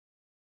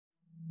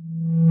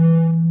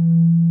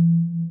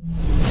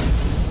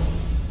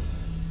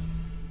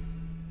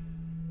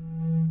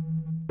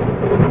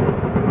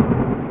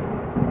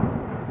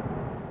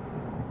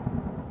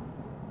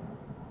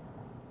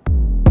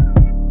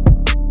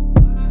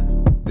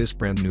This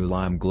brand new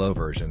lime glow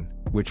version,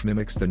 which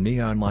mimics the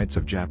neon lights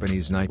of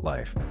Japanese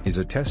nightlife, is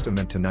a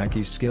testament to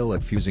Nike's skill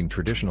at fusing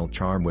traditional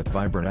charm with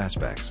vibrant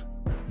aspects.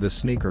 The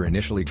sneaker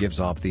initially gives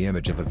off the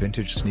image of a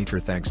vintage sneaker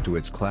thanks to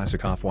its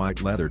classic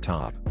off-white leather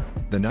top.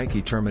 The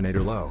Nike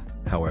Terminator Low,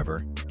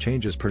 however,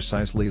 changes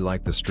precisely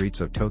like the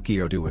streets of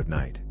Tokyo do at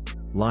night.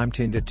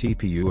 Lime-tinted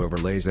TPU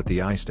overlays at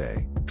the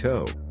eye-stay,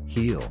 toe,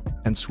 heel,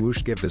 and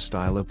swoosh give the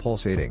style a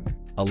pulsating,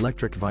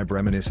 electric vibe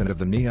reminiscent of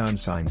the neon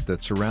signs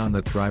that surround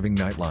the thriving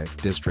nightlife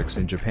districts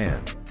in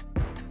Japan.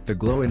 The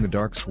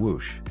glow-in-the-dark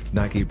swoosh,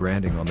 Nike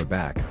branding on the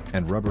back,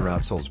 and rubber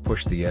outsoles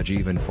push the edge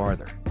even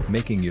farther,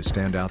 making you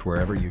stand out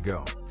wherever you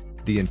go.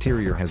 The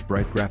interior has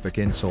bright graphic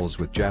insoles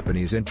with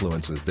Japanese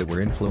influences that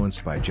were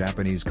influenced by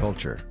Japanese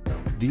culture.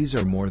 These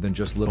are more than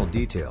just little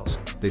details,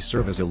 they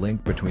serve as a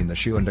link between the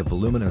shoe and a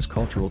voluminous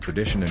cultural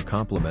tradition and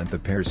complement the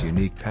pair's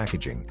unique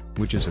packaging,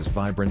 which is as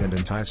vibrant and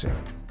enticing.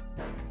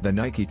 The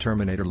Nike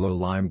Terminator Low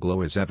Lime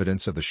Glow is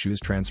evidence of the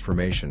shoe's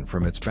transformation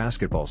from its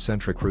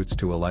basketball-centric roots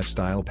to a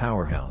lifestyle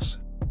powerhouse.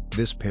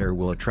 This pair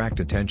will attract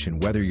attention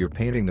whether you're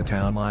painting the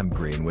town lime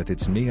green with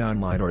its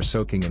neon light or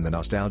soaking in the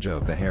nostalgia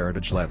of the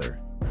heritage leather.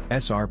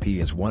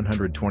 SRP is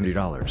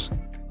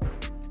 $120.